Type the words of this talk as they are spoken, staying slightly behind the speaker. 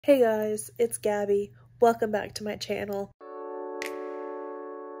Hey guys, it's Gabby. Welcome back to my channel.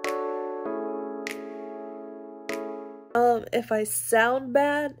 If I sound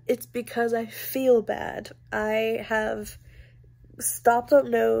bad, it's because I feel bad. I have stopped up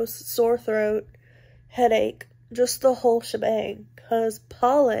nose, sore throat, headache, just the whole shebang, because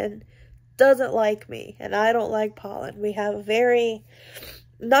pollen doesn't like me, and I don't like pollen. We have a very,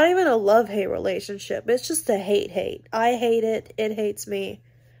 not even a love-hate relationship, it's just a hate-hate. I hate it, it hates me.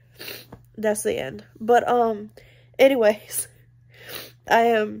 That's the end. But, anyways, I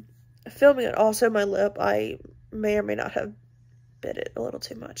am filming it. Also, my lip, I may or may not have bit it a little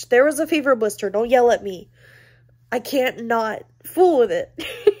too much. There was a fever blister. Don't yell at me. I can't not fool with it.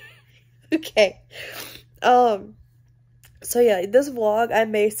 Okay. So yeah, this vlog, I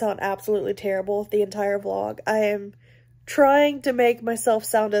may sound absolutely terrible the entire vlog. I am trying to make myself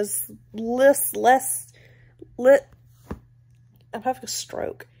sound as I'm having a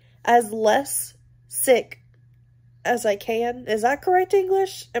stroke. As less sick as I can. Is that correct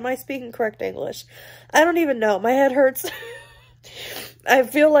English? Am I speaking correct English? I don't even know. My head hurts. I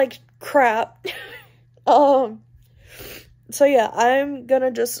feel like crap. So yeah, I'm gonna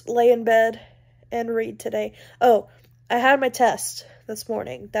just lay in bed and read today. Oh, I had my test this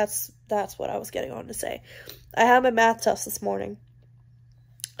morning. That's what I was getting on to say. I had my math test this morning.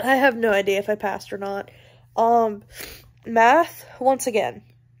 I have no idea if I passed or not. Math, once again,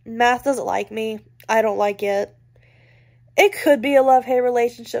 math doesn't like me. I don't like it. It could be a love-hate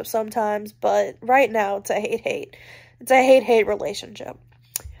relationship sometimes, but right now it's a hate-hate. It's a hate-hate relationship.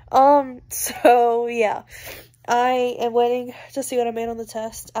 So yeah. I am waiting to see what I made on the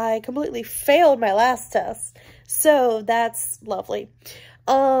test. I completely failed my last test, so that's lovely.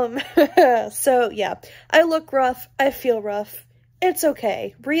 So yeah. I look rough. I feel rough. It's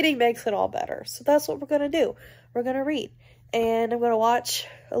okay. Reading makes it all better. So that's what we're gonna do. We're gonna read. And I'm going to watch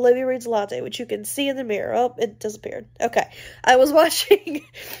Olivia Reads Latte, which you can see in the mirror. Oh, it disappeared. Okay. I was watching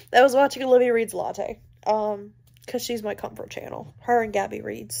Olivia Reads Latte. Because she's my comfort channel. Her and Gabby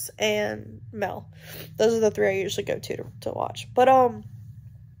Reads and Mel. Those are the three I usually go to watch. But,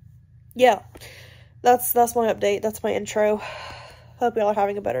 yeah. That's my update. That's my intro. Hope y'all are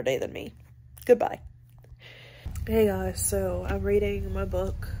having a better day than me. Goodbye. Hey guys, so I'm reading my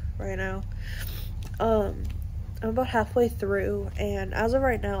book right now. I'm about halfway through, and as of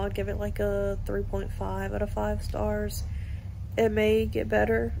right now, I'd give it like a 3.5 out of 5 stars. It may get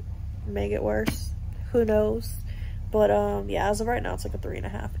better, may get worse, who knows, but, yeah, as of right now, it's like a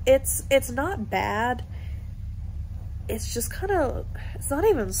 3.5. It's not bad, it's just kind of, it's not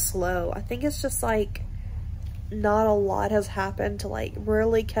even slow. I think it's just, like, not a lot has happened to, like,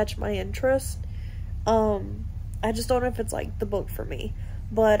 really catch my interest. I just don't know if it's, like, the book for me,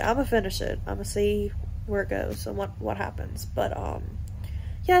 but I'm gonna finish it. I'm gonna see where it goes and what happens, but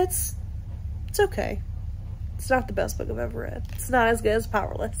yeah, it's okay. It's not the best book I've ever read. It's not as good as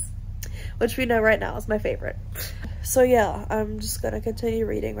Powerless, which we know right now is my favorite. So yeah, I'm just gonna continue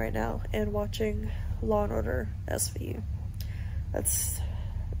reading right now and watching Law and Order SVU. That's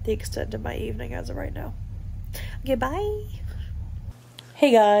the extent of my evening as of right now. Okay, bye.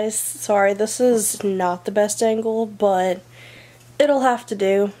 Hey guys, sorry, this is not the best angle, but it'll have to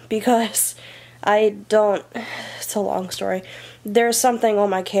do because it's a long story. There's something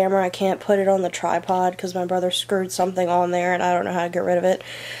on my camera. I can't put it on the tripod because my brother screwed something on there and I don't know how to get rid of it.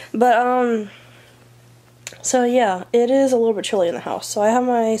 But, so yeah, it is a little bit chilly in the house, so I have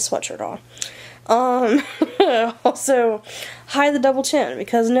my sweatshirt on. Also, hide the double chin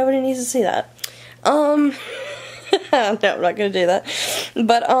because nobody needs to see that. No, I'm not gonna do that.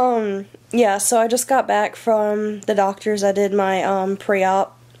 But, yeah, so I just got back from the doctor's. I did my,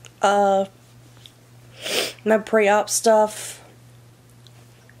 pre-op stuff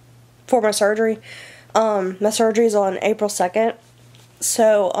for my surgery. My surgery's on April 2nd.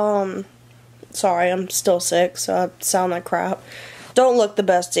 So, sorry, I'm still sick, so I sound like crap. Don't look the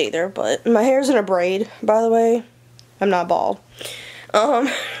best either, but my hair's in a braid, by the way. I'm not bald. Well,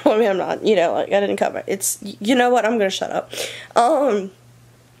 I mean, I'm not, you know, like, I didn't cut my, you know what, I'm gonna shut up.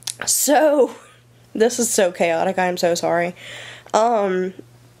 So, this is so chaotic, I am so sorry. So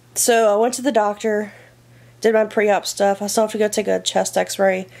I went to the doctor, did my pre-op stuff. I still have to go take a chest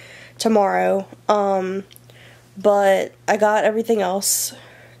x-ray tomorrow, but I got everything else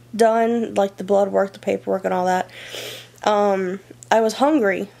done, like the blood work, the paperwork, and all that. I was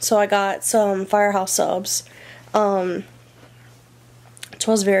hungry, so I got some Firehouse subs, which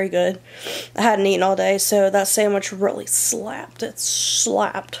was very good. I hadn't eaten all day, so that sandwich really slapped. It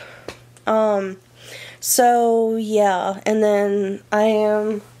slapped. So, yeah, and then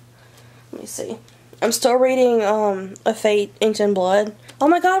let me see. I'm still reading, A Fate Inked in Blood. Oh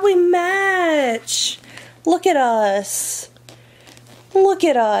my god, we match! Look at us. Look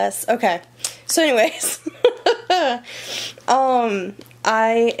at us. Okay. So anyways.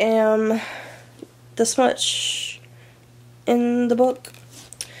 I am this much in the book.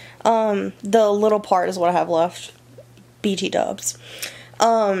 The little part is what I have left. BT dubs.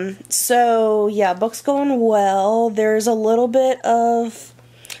 So yeah, book's going well. There's a little bit of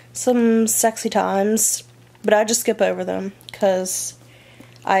some sexy times, but I just skip over them because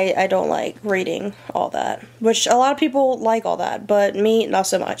I don't like reading all that, which a lot of people like all that, but me, not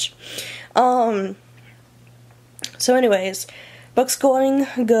so much. So anyways, book's going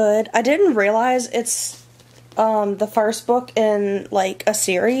good. I didn't realize it's the first book in like a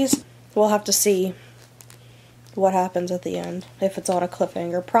series. We'll have to see what happens at the end, if it's on a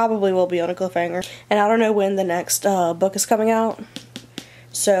cliffhanger. Probably will be on a cliffhanger, and I don't know when the next book is coming out,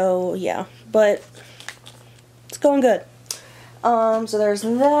 so yeah, but it's going good. So there's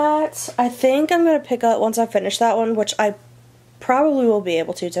that. I think I'm gonna pick up, once I finish that one, which I probably will be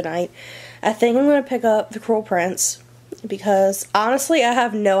able to tonight, I think I'm gonna pick up The Cruel Prince, because honestly I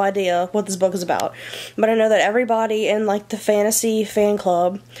have no idea what this book is about, but I know that everybody in like the fantasy fan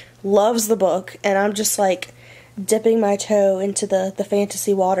club loves the book, and I'm just like dipping my toe into the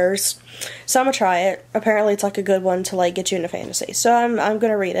fantasy waters, so I'm gonna try it. Apparently it's like a good one to like get you into fantasy, so I'm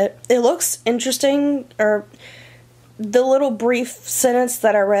gonna read it. It looks interesting, or the little brief sentence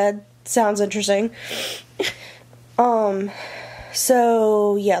that I read sounds interesting.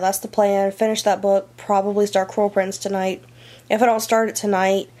 So yeah, that's the plan. Finish that book, probably start Cruel Prince tonight. If I don't start it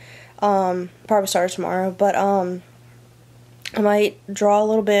tonight, probably start it tomorrow, but I might draw a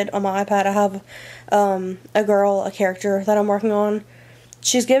little bit on my iPad. I have a character that I'm working on.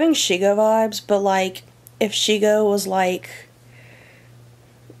 She's giving Shigo vibes, but like if Shigo was like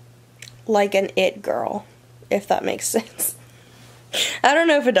an it girl, if that makes sense. I don't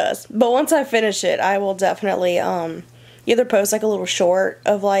know if it does, but once I finish it, I will definitely either post like a little short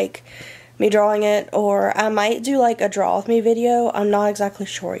of like me drawing it, or I might do like a draw with me video. I'm not exactly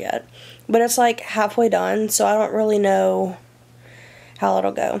sure yet, but it's like halfway done, so I don't really know how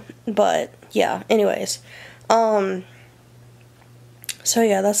it'll go. But yeah, anyways, so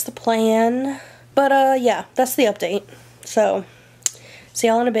yeah, that's the plan. But yeah, that's the update. So see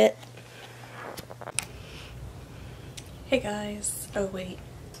y'all in a bit. Hey guys. Oh wait,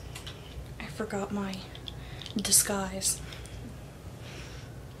 I forgot my disguise.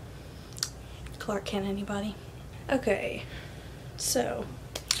 Clark Kent, anybody? Okay, so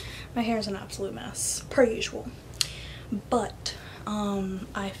my hair is an absolute mess, per usual. But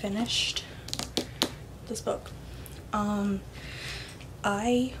I finished this book. I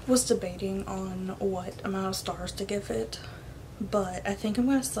was debating on what amount of stars to give it, but I think I'm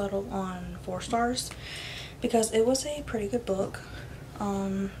gonna settle on 4 stars because it was a pretty good book.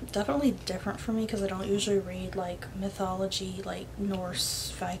 Definitely different for me because I don't usually read like mythology, like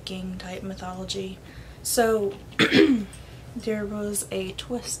Norse, Viking type mythology. So there was a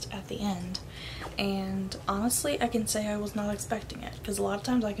twist at the end, and honestly I can say I was not expecting it, because a lot of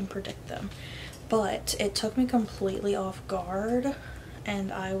times I can predict them, but it took me completely off guard,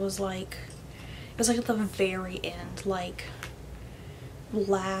 and I was like, it was like at the very end, like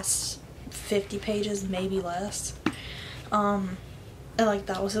last 50 pages, maybe less. And like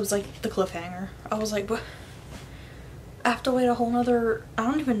it was like the cliffhanger. I was like, what? I have to wait a whole nother, I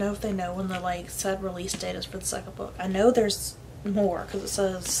don't even know if they know when the like said release date is for the second book. I know there's more because it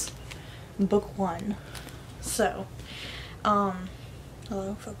says book 1. So,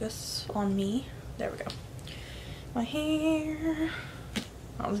 hello, focus on me. There we go. My hair.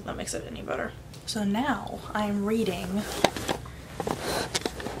 I don't think that makes it any better. So now I'm reading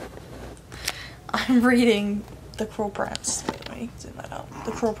The Cruel Prince. Let me zoom that out.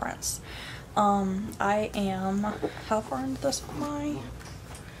 The Cruel Prince. I am, how far into this am I?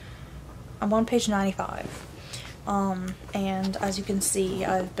 I'm on page 95. And as you can see,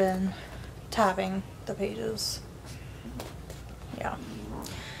 I've been tabbing the pages. Yeah.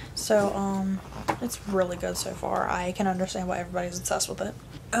 So, it's really good so far. I can understand why everybody's obsessed with it.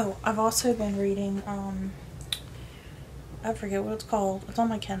 Oh, I've also been reading, I forget what it's called. It's on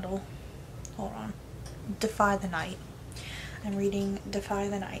my Kindle. Hold on. Defy the Night. I'm reading Defy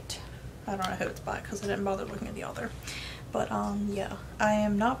the Night. I don't know who it's by because I didn't bother looking at the author. But, yeah. I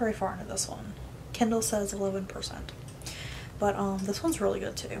am not very far into this one. Kindle says 11%. But, this one's really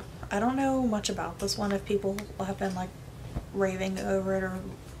good too. I don't know much about this one, if people have been, like, raving over it or,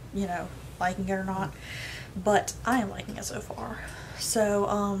 you know, liking it or not. But I am liking it so far.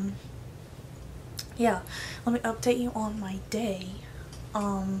 So, yeah. Let me update you on my day.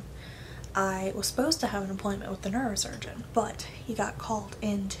 I was supposed to have an appointment with the neurosurgeon, but he got called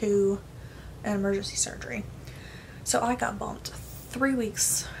into an emergency surgery. So I got bumped 3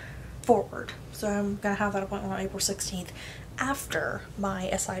 weeks forward. So I'm gonna have that appointment on April 16th after my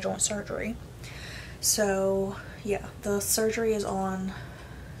SI joint surgery. So yeah, the surgery is on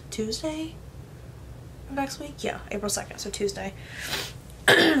Tuesday of next week. Yeah, April 2nd, so Tuesday.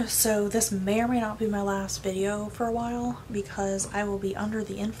 So this may or may not be my last video for a while because I will be under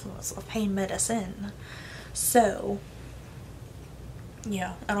the influence of pain medicine. So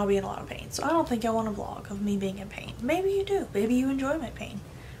yeah, and I'll be in a lot of pain. So I don't think I want a vlog of me being in pain. Maybe you do. Maybe you enjoy my pain.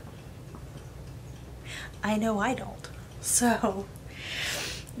 I know I don't. So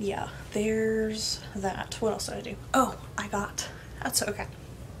yeah, there's that. What else did I do? Oh, that's okay.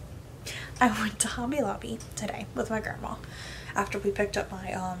 I went to Hobby Lobby today with my grandma after we picked up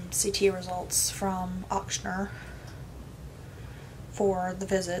my CT results from Auctioner for the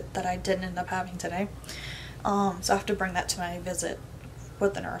visit that I didn't end up having today. So I have to bring that to my visit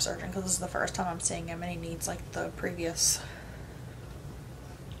with the neurosurgeon because this is the first time I'm seeing him, and he needs like the previous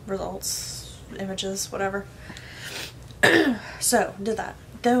results, images, whatever. So did that.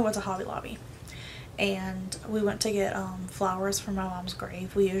 Then we went to Hobby Lobby and we went to get flowers for my mom's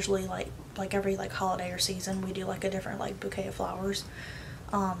grave. We usually like every like holiday or season we do like a different like bouquet of flowers.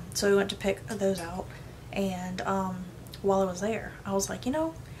 So we went to pick those out, and while I was there I was like, you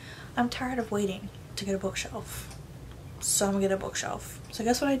know, I'm tired of waiting to get a bookshelf, so I'm gonna get a bookshelf. So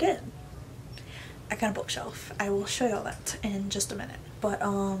guess what I did? I got a bookshelf. I will show y'all that in just a minute. But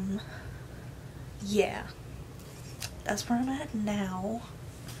yeah, that's where I'm at now.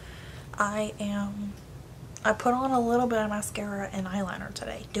 I put on a little bit of mascara and eyeliner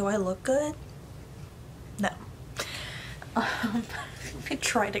today. Do I look good? No. I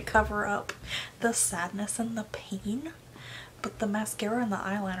tried to cover up the sadness and the pain, but the mascara and the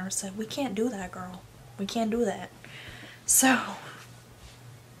eyeliner said, we can't do that, girl. We can't do that. So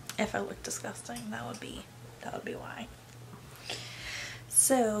if I look disgusting, that would be why.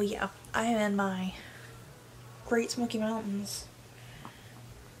 So yeah, I am in my Great Smoky Mountains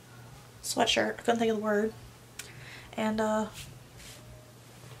sweatshirt. I couldn't think of the word. And I'm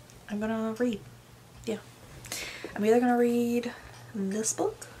gonna read. Yeah. I'm either gonna read this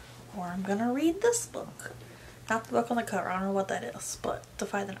book or I'm gonna read this book. Not the book on the cover, I don't know what that is, but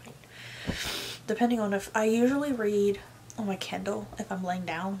Defy the Night. Depending on if I usually read on my Kindle if I'm laying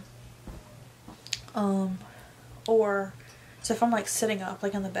down. Or so if I'm like sitting up,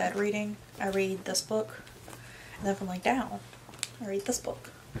 like in the bed reading, I read this book. And then if I'm like down, I read this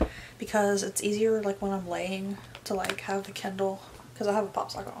book. Because it's easier like when I'm laying to like have the Kindle, because I have a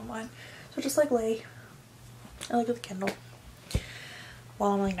pop socket on mine. So just like lay and look at the Kindle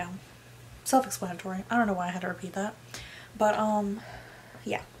while I'm laying down. Self-explanatory. I don't know why I had to repeat that. But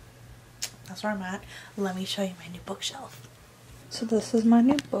yeah. That's where I'm at. Let me show you my new bookshelf. So this is my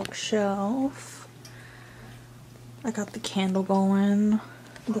new bookshelf. I got the candle going.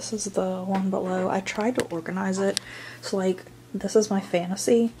 This is the one below. I tried to organize it. So like this is my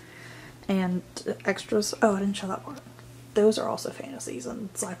fantasy and extras. Oh, I didn't show that part. Those are also fantasies and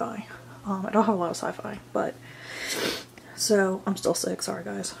sci-fi. I don't have a lot of sci-fi, but so I'm still sick. Sorry,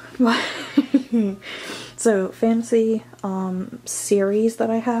 guys. So fantasy series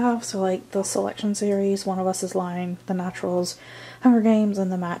that I have. So like the selection series, One of Us is Lying, The Naturals, Hunger Games,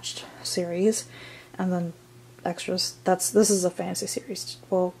 and the Matched series, and then extras. This is a fantasy series.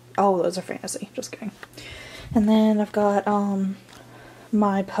 Well, all of those are fantasy. Just kidding. And then I've got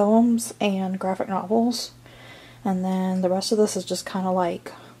my poems and graphic novels, and then the rest of this is just kind of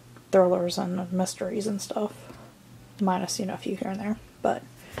like thrillers and mysteries and stuff, minus, you know, a few here and there. But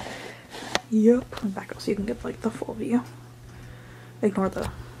yep, and back up so you can get like the full view. Ignore the,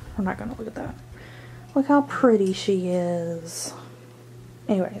 we're not gonna look at that. Look how pretty she is.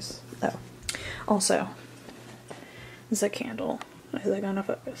 Anyways, oh, also, this is a candle. Is that gonna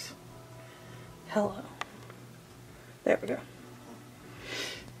focus? Hello. There we go.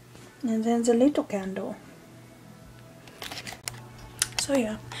 And then the little candle. So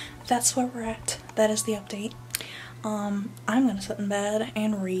yeah, that's where we're at. That is the update. I'm gonna sit in bed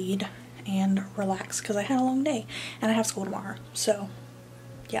and read and relax because I had a long day and I have school tomorrow. So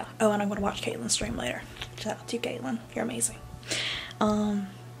yeah. Oh, and I'm gonna watch Caitlin stream later. Shout out to you, Caitlin. You're amazing.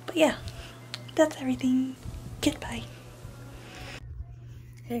 But yeah, that's everything. Goodbye.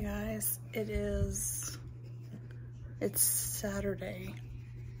 Hey guys, it's Saturday,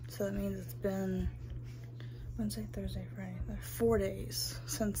 so that means it's been Wednesday, Thursday, Friday, 4 days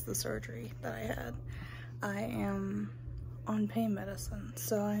since the surgery that I had. I am on pain medicine,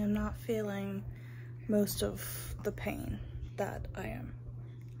 so I am not feeling most of the pain that I am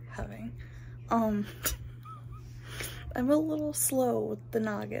having. I'm a little slow with the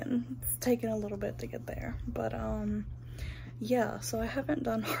noggin. It's taken a little bit to get there, but yeah, so I haven't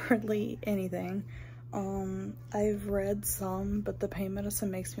done hardly anything. I've read some, but the pain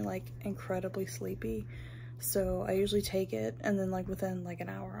medicine makes me like incredibly sleepy, so I usually take it and then like within like an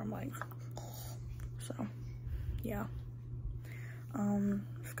hour I'm like, so yeah.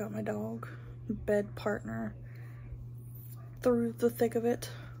 I've got my dog, bed partner, through the thick of it,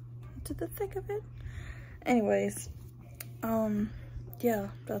 to the thick of it. Anyways, yeah,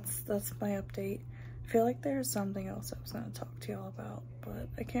 that's my update. I feel like there's something else I was gonna talk to y'all about, but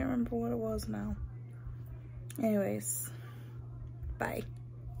I can't remember what it was now. Anyways, bye.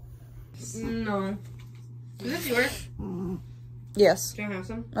 No. Is this yours? Yes. Can I have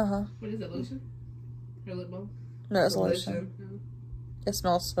some? Uh-huh. What is it, lotion? Or lip balm? No, it's lotion. No. It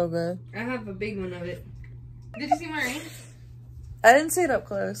smells so good. I have a big one of it. Did you see my ring? I didn't see it up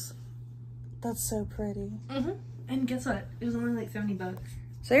close. That's so pretty. Mm-hmm. And guess what? It was only like $70.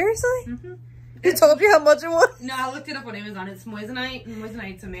 Seriously? Mm-hmm. He told you how much it was? No, I looked it up on Amazon. It's moissanite. And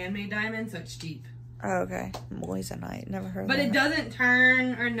moissanite's a man-made diamond, so it's cheap. Oh, okay. Moissanite. Never heard of that. But it doesn't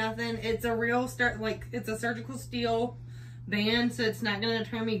turn or nothing. It's a real it's a surgical steel band, so it's not gonna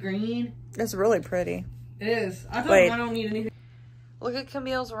turn me green. It's really pretty. It is. I told him I don't need anything. Look at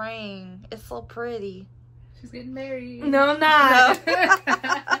Camille's ring. It's so pretty. She's getting married. No, I'm not. Put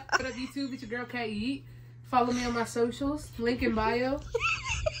up YouTube, it's your girl Can't Eat. Follow me on my socials. Link in bio.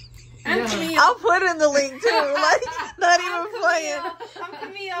 I'm Camille. I'll put in the link too. Like, not even playing. I'm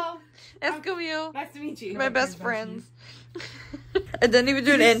Camille. It's Camille. Nice to meet you. My best friends. I didn't even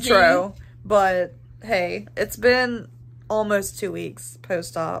do an intro, but hey, it's been almost 2 weeks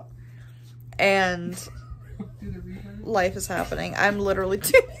post-op, and life is happening. I'm literally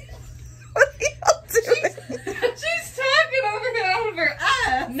what are y'all doing? She's talking over here out of her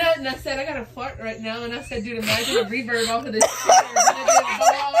ass. Nothing. I said I got a fart right now, and I said, dude, imagine the reverb off of this chair.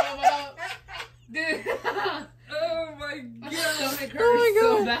 Dude. Oh my god. Stomach hurts Oh my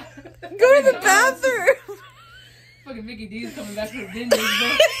so God. bad. Go to the bathroom. Fucking Mickey D's coming back from Denny's, bro.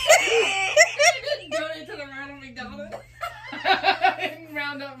 Donate to the Ronald McDonald. And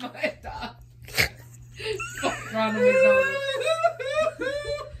round up my dog. Fuck Ronald McDonald.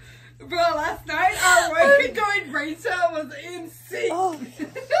 Bro, last night our working going brain cell was insane. Oh,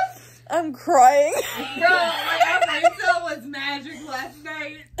 I'm crying. Bro, like our brain cell was magic last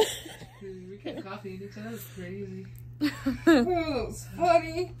night. Dude, we kept copying each other. That was crazy. It was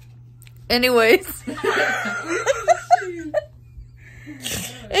funny. Anyways.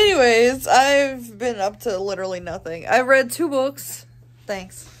 Anyways, I've been up to literally nothing. I read 2 books.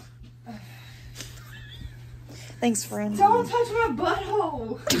 Thanks. Thanks, friend. Don't touch my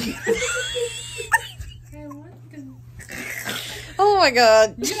butthole. Oh my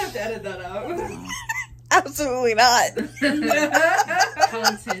god. You're gonna have to edit that out. Absolutely not.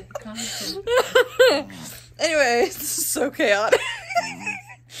 Content. Anyways, this is so chaotic.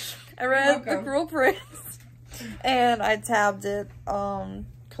 I read The Cruel Prince, and I tabbed it,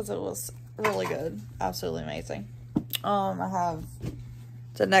 because it was really good. Absolutely amazing. I have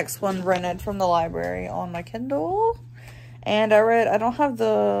the next one rented from the library on my Kindle, and I don't have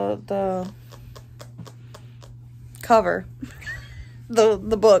the cover, the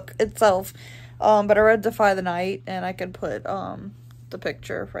book itself, but I read Defy the Night, and I could put, the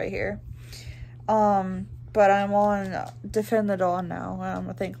picture right here. But I'm on Defend the Dawn now.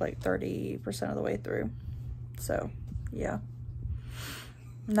 I think like 30% of the way through. So, yeah.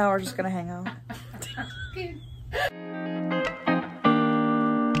 Now we're just gonna hang out.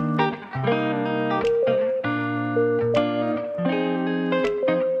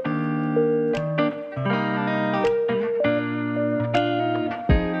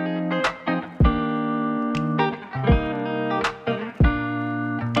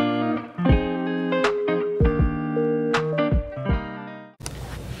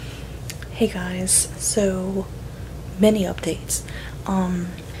 Hey guys, so many updates.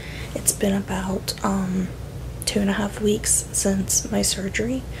 It's been about 2.5 weeks since my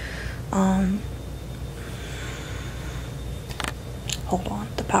surgery. Hold on,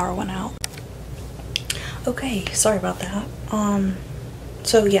 the power went out. Okay, sorry about that.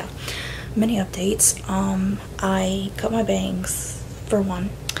 So yeah, many updates. I cut my bangs for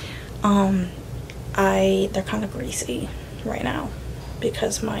one. They're kind of greasy right now,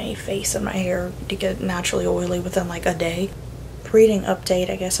 because my face and my hair get naturally oily within like a day. Reading update,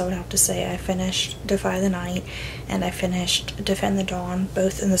 I guess I would have to say I finished Defy the Night and I finished Defend the Dawn,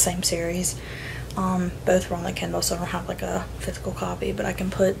 both in the same series. Both were on the Kindle, so I don't have like a physical copy, but I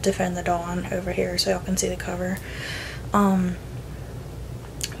can put Defend the Dawn over here so y'all can see the cover.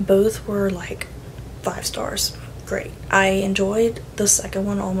 both were like 5 stars. Great. I enjoyed the second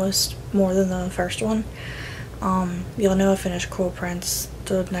one almost more than the first one. Y'all know I finished Cruel Prince.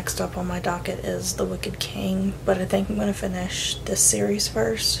 The next up on my docket is The Wicked King, but I think I'm gonna finish this series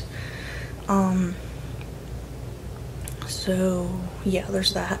first. So yeah,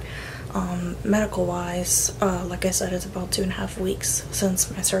 there's that. Medical wise, like I said, it's about 2.5 weeks since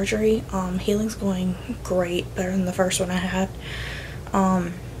my surgery. Healing's going great, better than the first one I had.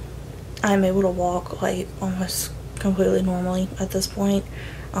 I'm able to walk like almost completely normally at this point.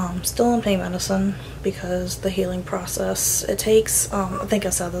 Still on pain medicine because the healing process, it takes, I think I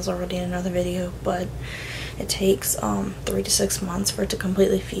said this already in another video, but it takes 3 to 6 months for it to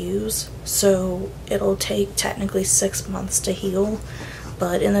completely fuse. So it'll take technically 6 months to heal,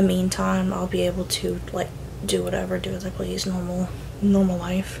 but in the meantime I'll be able to like do whatever, do as I please, normal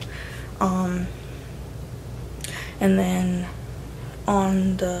life. And then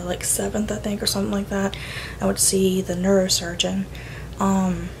on the like 7th, I think, or something like that, I would see the neurosurgeon.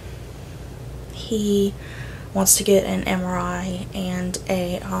 He wants to get an MRI and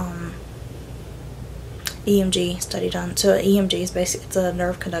a EMG study done. So an EMG is basically, it's a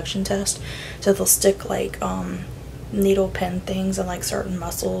nerve conduction test. So they'll stick like needle pin things in like certain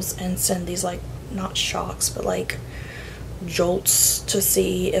muscles and send these like, not shocks, but like jolts to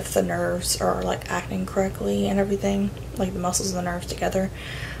see if the nerves are like acting correctly and everything, like the muscles and the nerves together.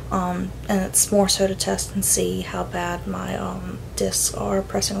 And it's more so to test and see how bad my discs are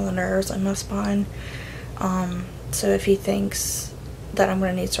pressing on the nerves in my spine. So if he thinks that I'm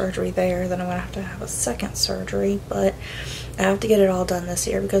going to need surgery there, then I'm going to have a second surgery, but I have to get it all done this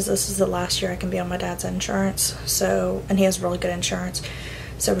year because this is the last year I can be on my dad's insurance. So, and he has really good insurance,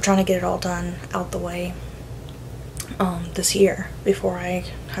 so we're trying to get it all done out the way this year before I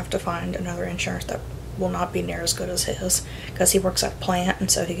have to find another insurance that will not be near as good as his, because he works at a plant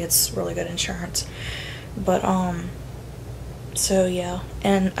and so he gets really good insurance. But so yeah,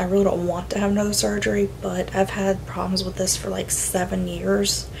 and I really don't want to have another surgery, but I've had problems with this for like 7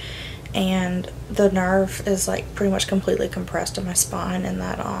 years, and the nerve is like pretty much completely compressed in my spine in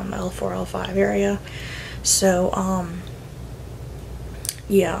that L4 L5 area. So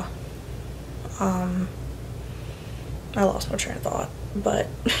yeah, I lost my train of thought, but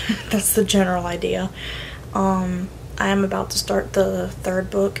that's the general idea. I am about to start the 3rd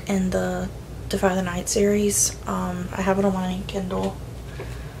book in the Defy the Night series. I have it on my Kindle,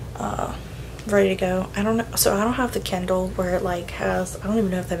 ready to go. I don't know, so I don't have the Kindle where it like has, I don't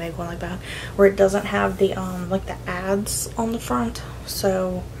even know if they make one like that, where it doesn't have the like the ads on the front.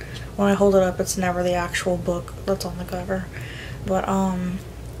 So when I hold it up, it's never the actual book that's on the cover. But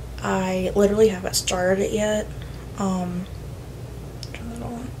I literally haven't started it yet. Turn that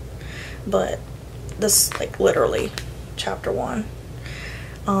on. But this like literally chapter 1.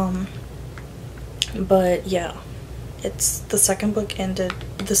 But yeah, it's the 2nd book ended.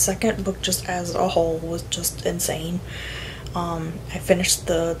 The 2nd book just as a whole was just insane. I finished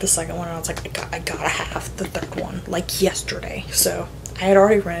the 2nd one and I was like, I gotta have the 3rd one like yesterday. So I had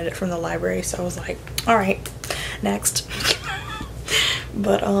already rented it from the library, so I was like, all right, next.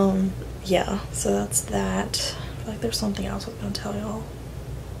 But yeah, so that's that. I feel like there's something else I was gonna tell y'all.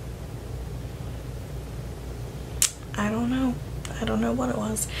 I don't know what it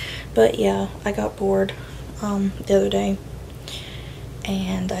was, but yeah, I got bored the other day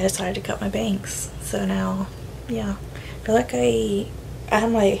and I decided to cut my bangs. So now, yeah, I feel like I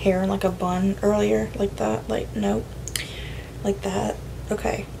had my hair in like a bun earlier, like that, like nope, like that.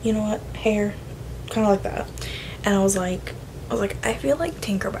 Okay, you know what, hair kind of like that. And I was like I feel like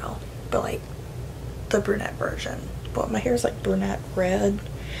Tinkerbell, but like the brunette version. But my hair's like brunette red.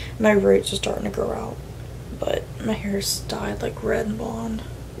 My roots are starting to grow out, but my hair's dyed like red and blonde,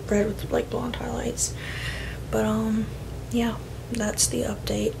 red with like blonde highlights. But yeah, that's the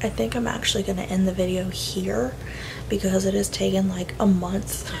update. I think I'm actually gonna end the video here because it has taken like a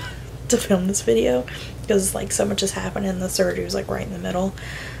month to film this video because like so much has happened and the surgery was like right in the middle.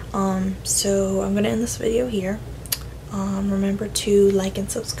 So I'm gonna end this video here. Remember to like and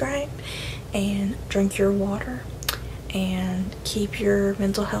subscribe and drink your water and keep your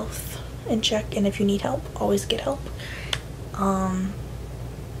mental health in check, and if you need help, always get help.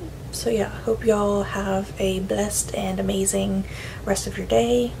 So yeah, hope y'all have a blessed and amazing rest of your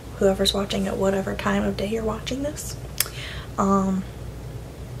day, whoever's watching at whatever time of day you're watching this. And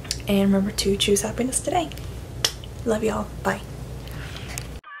remember to choose happiness today. Love y'all. Bye.